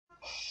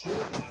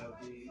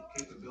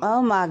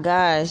Oh my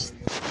gosh.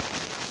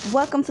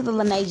 Welcome to the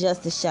Lene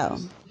Justice Show.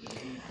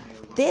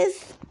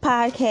 This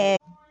podcast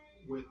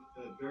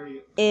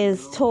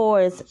is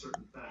towards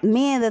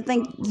men that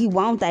think you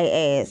want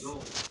their ass.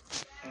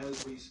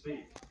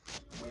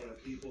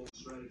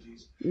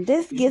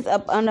 This gets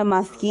up under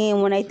my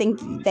skin when they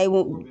think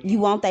you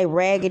want their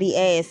raggedy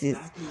asses.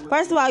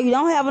 First of all, you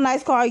don't have a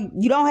nice car.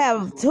 You don't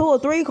have 2 or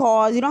 3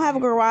 cars. You don't have a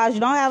garage. You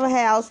don't have a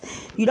house.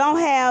 You're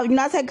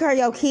not taking care of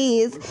your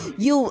kids.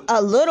 You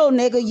a little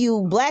nigga.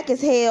 You black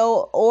as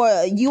hell, or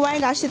you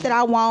ain't got shit that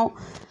I want.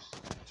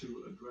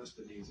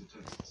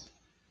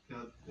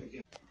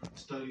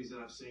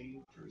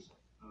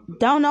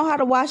 Don't know how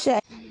to wash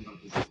your.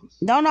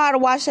 Don't know how to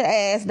wash your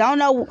ass. Don't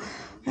know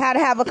how to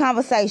have a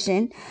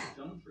conversation.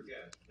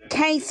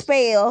 Can't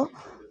spell.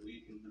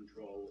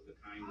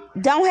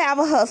 Don't have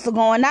a hustle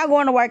going. Not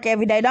going to work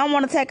every day. Don't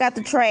want to take out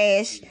the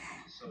trash.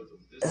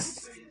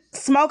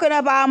 Smoking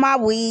up all my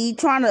weed.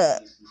 Trying to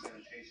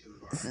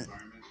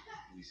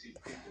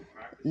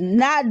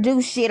not do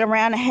shit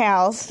around the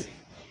house.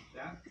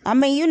 I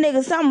mean, you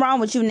niggas, something wrong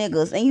with you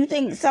niggas. And you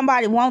think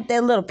somebody want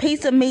that little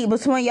piece of meat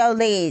between your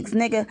legs,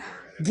 nigga.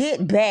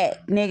 Get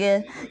back,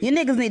 nigga. You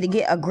niggas need to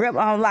get a grip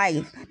on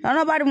life. Don't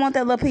nobody want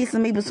that little piece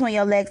of meat between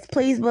your legs.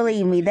 Please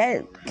believe me.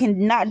 That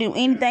cannot do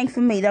anything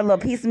for me. That little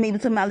piece of meat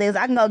between my legs.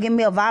 I can go get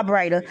me a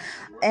vibrator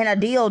and a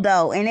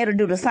dildo, and it'll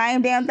do the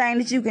same damn thing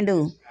that you can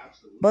do.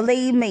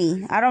 Believe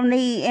me. I don't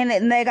need,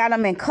 and they got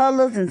them in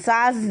colors and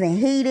sizes and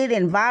heated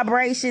and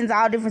vibrations,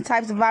 all different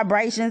types of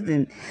vibrations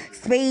and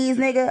speeds,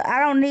 nigga. I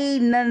don't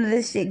need none of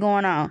this shit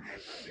going on.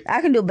 I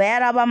can do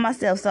bad all by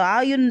myself. So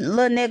all you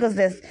little niggas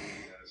that's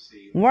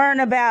worry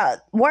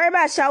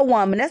about your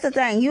woman. That's the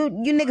thing. You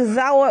niggas is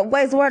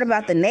always worried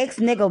about the next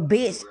nigga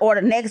bitch or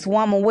the next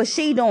woman, what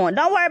she doing.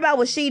 Don't worry about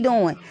what she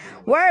doing.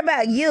 Worry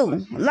about you.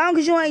 As long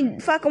as you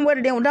ain't fucking with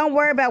her, then don't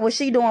worry about what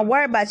she doing.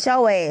 Worry about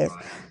your ass.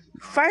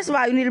 First of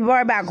all, you need to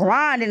worry about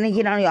grinding and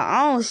get on your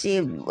own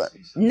shit.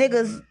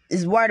 Niggas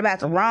is worried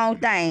about the wrong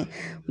thing.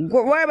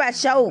 Worry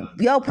about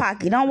your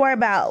pocket. Don't worry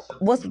about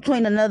what's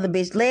between another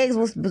bitch legs,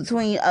 what's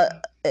between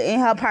in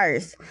her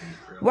purse.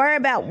 Worry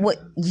about what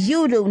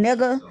you do,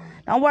 nigga.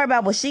 Don't worry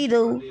about what she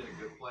do.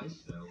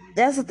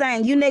 That's the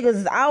thing. You niggas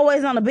is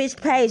always on the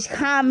bitch page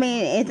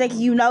comment and thinking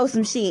you know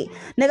some shit.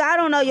 Nigga, I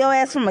don't know your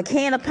ass from a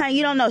can of paint.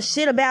 You don't know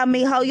shit about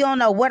me, ho. You don't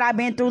know what I've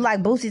been through,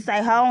 like Boosie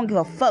say, ho. I don't give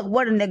a fuck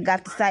what a nigga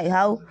got to say,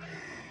 ho.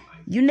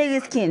 You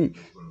niggas can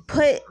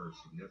put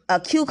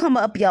a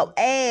cucumber up your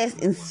ass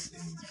and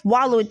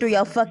swallow it through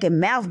your fucking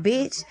mouth,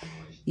 bitch.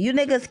 You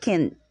niggas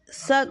can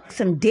suck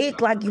some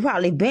dick like you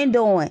probably been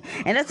doing.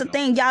 And that's the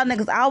thing, y'all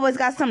niggas always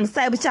got something to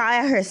say, but y'all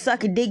out here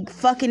sucking dick,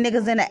 fucking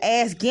niggas in the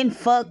ass, getting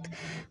fucked.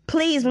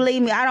 Please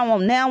believe me, I don't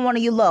want now one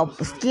of you little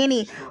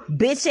skinny,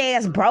 bitch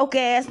ass, broke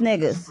ass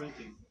niggas.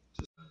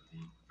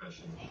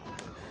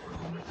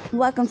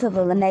 Welcome to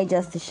the Lene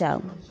Justice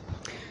Show.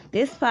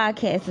 This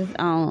podcast is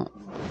on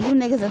you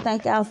niggas that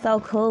think y'all so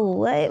cool.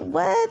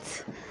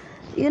 What?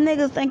 You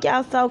niggas think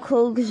y'all so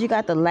cool because you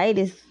got the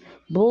latest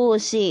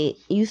bullshit.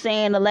 You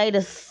saying the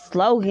latest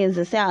slogans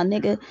and sound,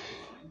 nigga.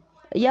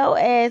 Your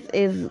ass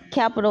is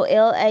capital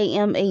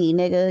LAME,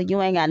 nigga.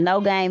 You ain't got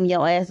no game.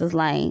 Your ass is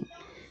lame.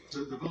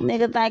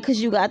 Nigga think cause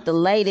you got the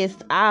latest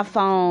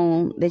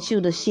iPhone that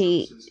you the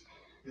shit.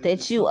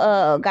 That you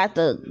got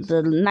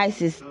the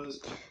nicest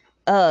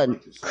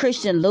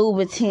Christian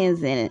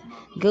Louboutins and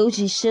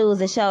Gucci shoes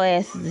that your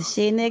ass is the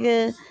shit,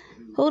 nigga.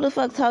 Who the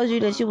fuck told you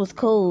that you was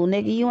cool,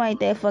 nigga? You ain't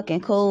that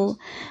fucking cool.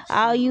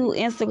 All you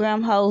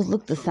Instagram hoes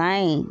look the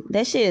same.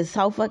 That shit is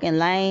so fucking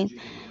lame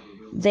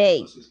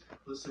that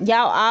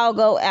y'all all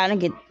go out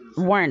and get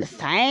wearing the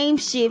same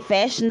shit,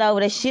 Fashion Nova.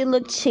 That shit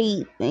look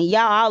cheap, and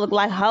y'all all look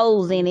like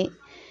hoes in it.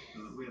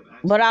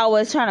 But I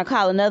always trying to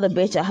call another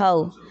bitch a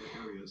hoe.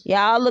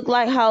 Y'all look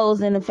like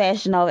hoes in the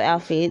Fashion Nova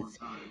outfits.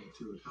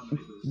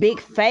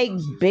 Big fake,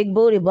 big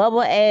booty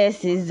bubble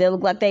asses that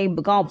look like they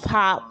gonna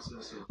pop.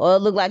 Or it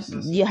look like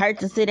you hurt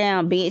to sit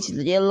down, bitch.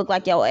 It look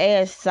like your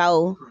ass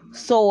so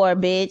sore,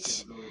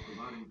 bitch.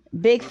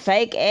 Big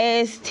fake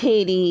ass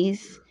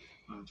titties.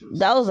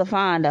 Those are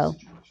fine though.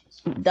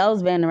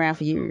 Those been around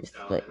for years.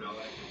 But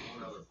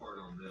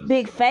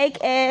big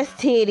fake ass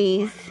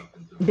titties.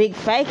 Big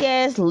fake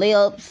ass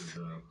lips.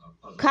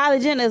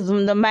 Kylie Jenner is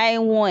the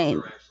main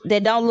one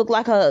that don't look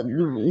like her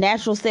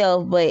natural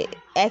self, but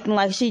acting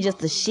like she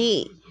just a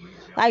shit.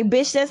 Like,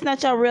 bitch, that's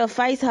not your real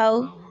face,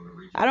 ho.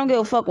 I don't give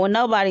a fuck what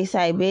nobody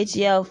say, bitch.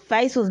 Your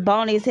face was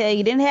bony as hell.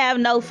 You didn't have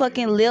no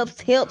fucking lips,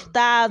 hips,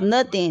 thighs,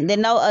 nothing that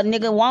no a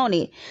nigga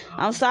wanted.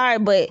 I'm sorry,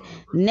 but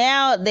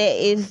now that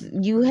if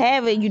you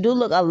have it, you do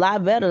look a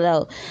lot better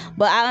though.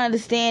 But I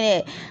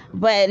understand that.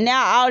 But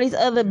now all these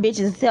other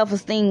bitches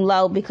self-esteem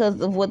low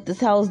because of what this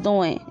hoe's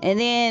doing. And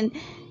then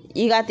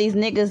you got these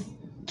niggas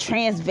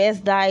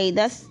transvestite.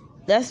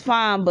 That's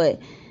fine,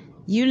 but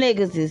you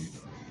niggas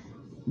is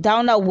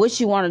Don't know what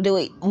you want to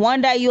do.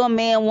 One day you a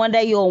man, one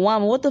day you a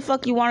woman. What the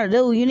fuck you want to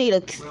do? You need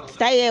to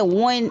stay at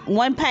one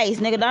pace,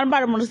 nigga.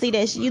 Nobody want to see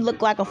that shit. You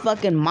look like a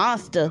fucking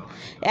monster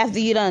after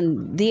you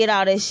done did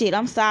all that shit.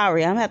 I'm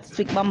sorry. I'm gonna have to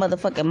speak my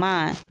motherfucking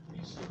mind.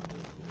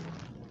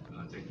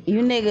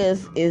 You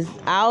niggas is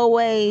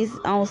always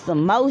on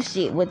some mo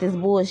shit with this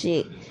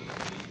bullshit.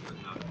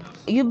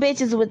 You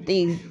bitches with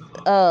these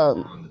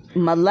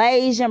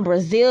Malaysian,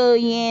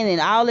 Brazilian, and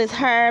all this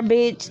hair,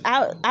 bitch.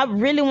 I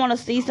really want to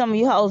see some of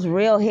you hoes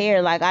real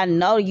hair. Like, I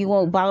know you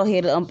won't bald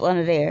head up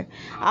under there.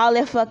 All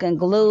that fucking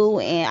glue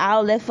and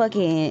all that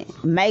fucking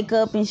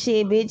makeup and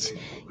shit, bitch.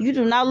 You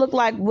do not look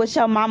like what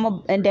your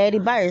mama and daddy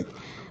birthed.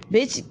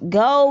 Bitch,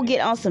 go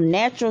get on some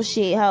natural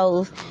shit,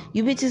 hoes.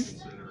 You bitches,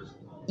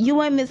 you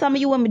women, some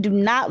of you women do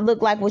not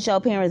look like what your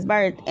parents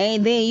birthed,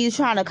 and then you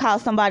trying to call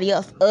somebody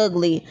else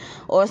ugly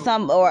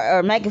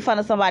or making fun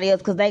of somebody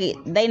else because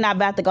they not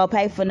about to go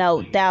pay for no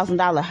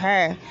 $1,000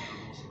 hair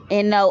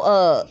and no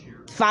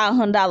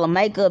 $500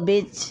 makeup,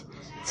 bitch,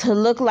 to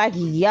look like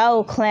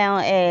yo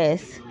clown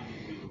ass.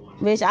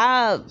 Bitch,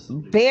 I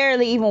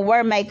barely even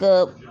wear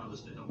makeup,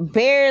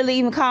 barely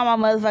even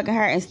comb my motherfucking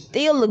hair, and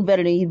still look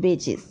better than you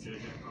bitches.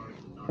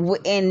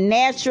 And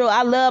natural,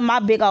 I love my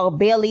big old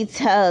belly,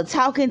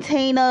 talking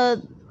Tina,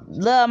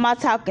 love my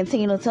talking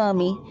Tina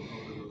tummy.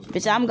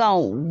 Bitch, I'm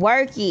gonna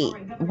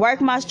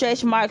work my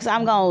stretch marks.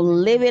 I'm gonna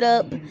live it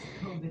up,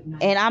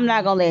 and I'm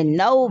not gonna let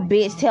no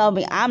bitch tell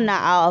me I'm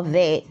not all of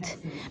that,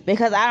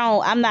 because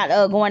I'm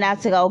not going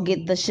out to go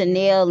get the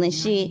Chanel and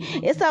shit.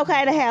 It's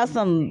okay to have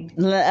some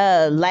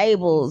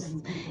labels.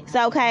 It's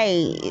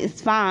okay.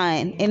 It's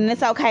fine. And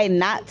it's okay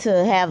not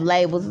to have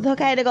labels. It's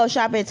okay to go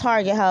shop at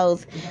Target,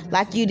 hoes,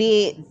 like you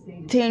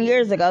did 10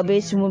 years ago,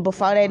 bitch,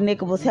 before that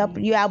nigga was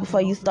helping you out,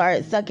 before you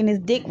started sucking his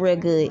dick real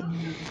good.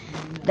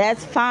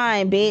 That's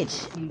fine,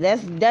 bitch.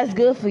 That's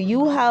good for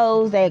you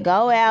hoes that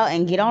go out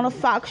and get on a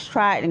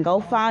foxtrot and go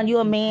find you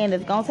a man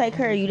that's gonna take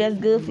care of you. That's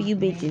good for you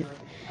bitches.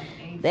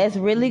 That's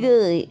really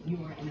good.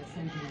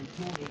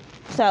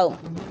 So,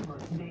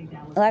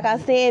 like I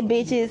said,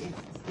 bitches,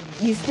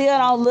 you still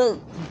don't look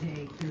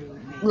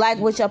like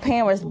what your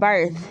parents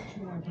birthed.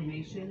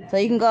 So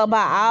you can go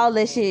buy all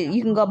that shit.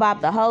 You can go buy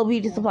the whole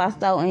beauty supply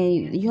store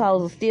and you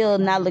hoes will still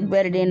not look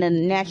better than the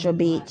natural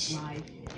bitch.